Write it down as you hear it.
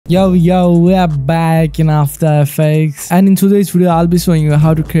Yo, we are back in After Effects, and in today's video I'll be showing you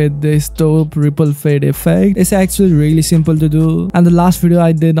how to create this dope ripple fade effect. It's actually really simple to do, and the last video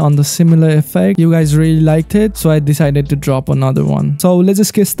I did on the similar effect, you guys really liked it, so I decided to drop another one. So let's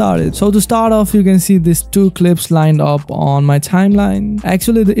just get started. So to start off, you can see these two clips lined up on my timeline.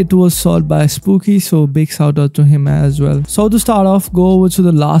 Actually it was sold by Spooky, so big shout out to him as well. So to start off, go over to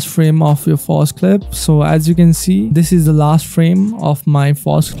the last frame of your first clip. So as you can see, this is the last frame of my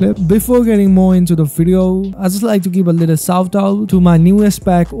first clip. Before getting more into the video, I just like to give a little shout out to my newest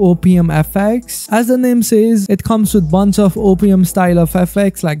pack, OPM FX. As the name says, it comes with bunch of OPM style of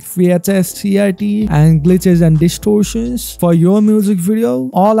effects like VHS, CRT, and glitches and distortions for your music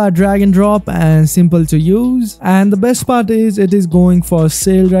video. All are drag and drop and simple to use. And the best part is it is going for a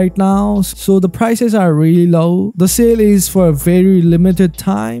sale right now, so the prices are really low. The sale is for a very limited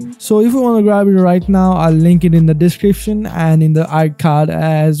time, so if you want to grab it right now, I'll link it in the description and in the card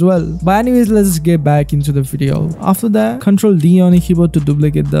as well. But anyways, let's get back into the video. After that, Ctrl D on your keyboard to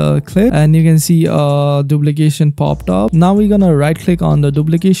duplicate the clip, and you can see a duplication popped up. Now we're gonna right click on the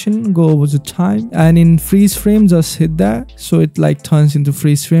duplication, go over to time, and in freeze frame just hit that, so it like turns into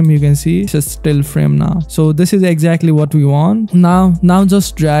freeze frame. You can see it's a still frame now, so this is exactly what we want. Now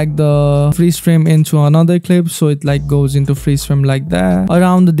just drag the freeze frame into another clip, so it like goes into freeze frame like that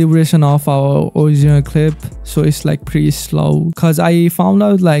around the duration of our original clip. So it's like pretty slow, because I found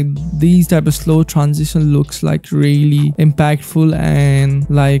out like these type of slow transition looks like really impactful and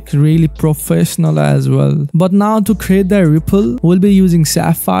like really professional as well. But now to create that ripple, we'll be using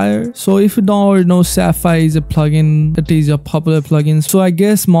Sapphire. So if you don't already know, Sapphire is a plugin. It is a popular plugin, so I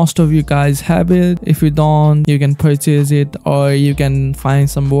guess most of you guys have it. If you don't, you can purchase it, or you can find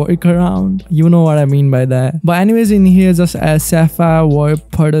some workaround. You know what I mean by that. But anyways, in here just add Sapphire warp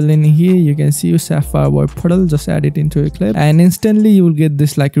puddle. In here you can see Sapphire warp puddle, just add it into a clip, and instantly you will get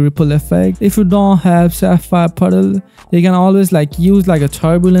this like ripple effect. If you don't have Sapphire puddle, you can always like use like a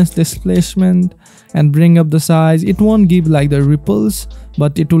turbulence displacement and bring up the size. It won't give like the ripples,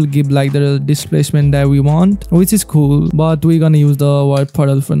 but it will give like the displacement that we want, which is cool. But we're gonna use the warp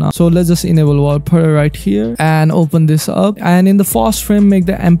puddle for now. So let's just enable warp puddle right here and open this up, and in the first frame make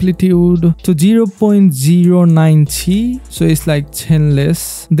the amplitude to 0.09T, so it's like 10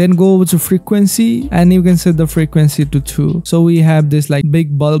 less. Then go over to frequency, and you can set the frequency to 2, so we have this like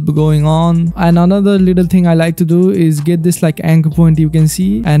big bulb going on. And another little thing I like to do is get this like anchor point, you can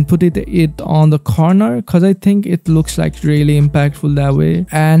see, and put it on the corner, because I think it looks like really impactful that way,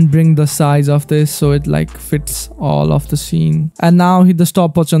 and bring the size of this so it like fits all of the scene. And now hit the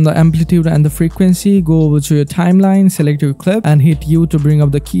stopwatch on the amplitude and the frequency. Go over to your timeline, select your clip, and hit U to bring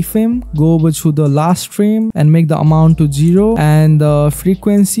up the keyframe. Go over to the last frame and make the amount to 0 and the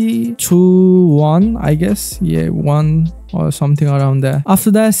frequency to 1, I guess. Yeah, 1 or something around there. After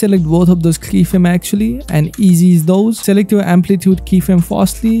that, select both of those keyframe actually and ease those. Select your amplitude keyframe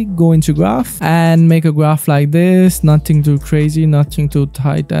firstly, go into graph and make a graph like this. Nothing too crazy, nothing too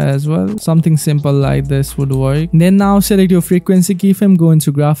tight as well. Something simple like this would work. Then now select your frequency keyframe, go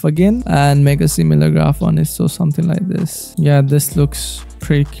into graph again and make a similar graph on it. So something like this. Yeah, this looks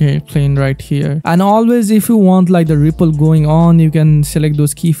pretty clean right here. And always, if you want like the ripple going on, you can select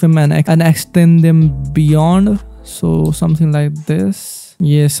those keyframe and extend them beyond. So something like this.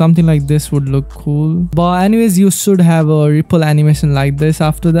 Yeah, something like this would look cool. But anyways, you should have a ripple animation like this.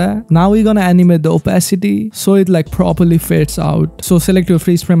 After that, now we're gonna animate the opacity so it like properly fades out. So select your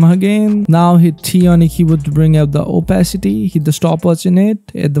freeze frame again. Now hit T on your keyboard to bring up the opacity. Hit the stopwatch in it.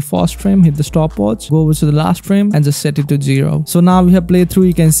 At the first frame, hit the stopwatch. Go over to the last frame and just set it to 0. So now we have played through.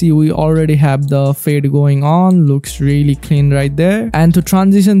 You can see we already have the fade going on. Looks really clean right there. And to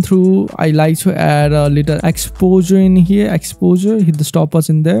transition through, I like to add a little exposure in here. Exposure. Hit the stopwatch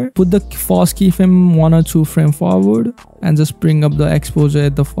in there, put the first keyframe 1 or 2 frame forward, and just bring up the exposure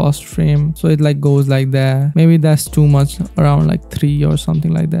at the first frame so it like goes like that. Maybe that's too much, around like 3 or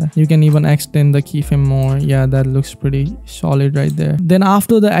something like that. You can even extend the keyframe more. Yeah, that looks pretty solid right there. Then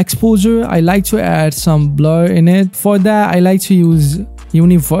after the exposure, I like to add some blur in it. For that, I like to use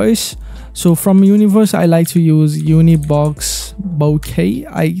Universe. So from Universe, I like to use Unibox Bokeh.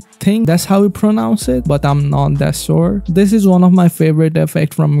 I think that's how we pronounce it, but I'm not that sure. This is one of my favorite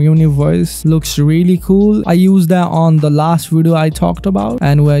effects from Universe. Looks really cool. I used that on the last video I talked about,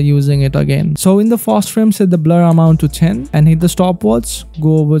 and we're using it again. So in the first frame, set the blur amount to 10 and hit the stopwatch.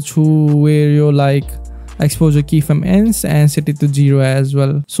 Go over to where you're like exposure keyframe ends and set it to 0 as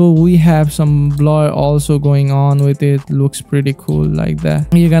well. So we have some blur also going on with it. Looks pretty cool like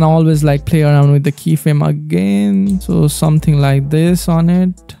that. You can always like play around with the keyframe again, so something like this on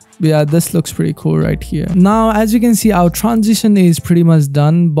it. Yeah, this looks pretty cool right here. Now as you can see, our transition is pretty much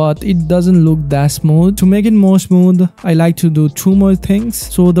done, but it doesn't look that smooth. To make it more smooth, I like to do two more things.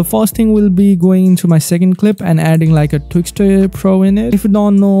 So the first thing will be going into my second clip and adding like a Twixtor Pro in it. If you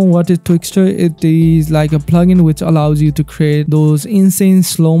don't know what is Twixtor, it is like a plugin which allows you to create those insane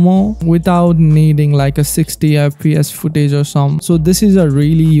slow-mo without needing like a 60 fps footage or something. So this is a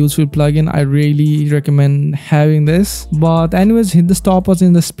really useful plugin. I really recommend having this. But anyways, hit the stoppers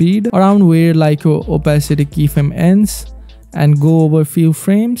in the speed around where like your opacity keyframe ends, and go over a few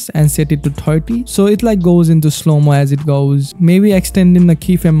frames and set it to 30, so it like goes into slow-mo as it goes, maybe extending the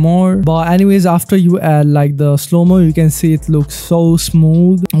keyframe more. But anyways, after you add like the slow-mo, you can see it looks so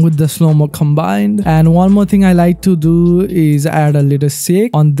smooth with the slow-mo combined. And one more thing I like to do is add a little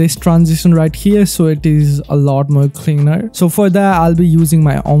shake on this transition right here, so it is a lot more cleaner. So for that, I'll be using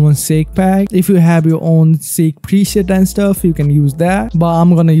my own shake pack. If you have your own shake preset and stuff, you can use that, but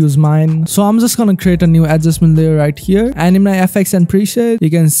I'm gonna use mine. So I'm just gonna create a new adjustment layer right here, and in my effects and preset, you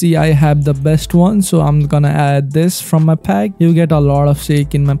can see I have the best one, so I'm gonna add this from my pack. You get a lot of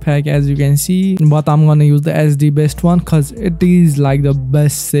shake in my pack as you can see, but I'm gonna use the SD best one because it is like the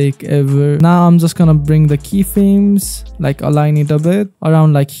best shake ever. Now I'm just gonna bring the keyframes, like align it a bit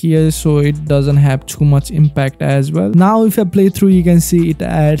around like here, so it doesn't have too much impact as well. Now if I play through, you can see it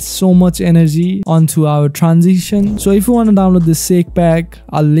adds so much energy onto our transition. So if you want to download this shake pack,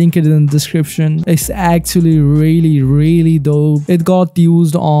 I'll link it in the description. It's actually really dope. It got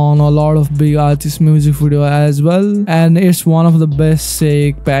used on a lot of big artist music video as well, and it's one of the best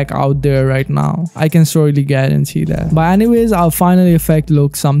shake pack out there right now. I can surely guarantee that. But anyways, our final effect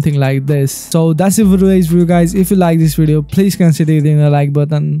looks something like this. So that's it for today's video, guys. If you like this video, please consider hitting the like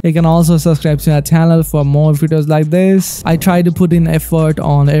button. You can also subscribe to our channel for more videos like this. I try to put in effort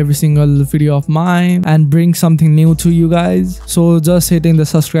on every single video of mine and bring something new to you guys, so just hitting the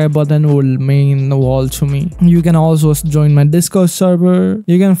subscribe button will mean the world to me. You can also join my Discord server.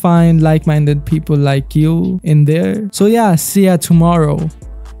 You can find like-minded people like you in there. So yeah, see ya tomorrow.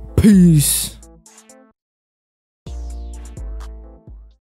 Peace.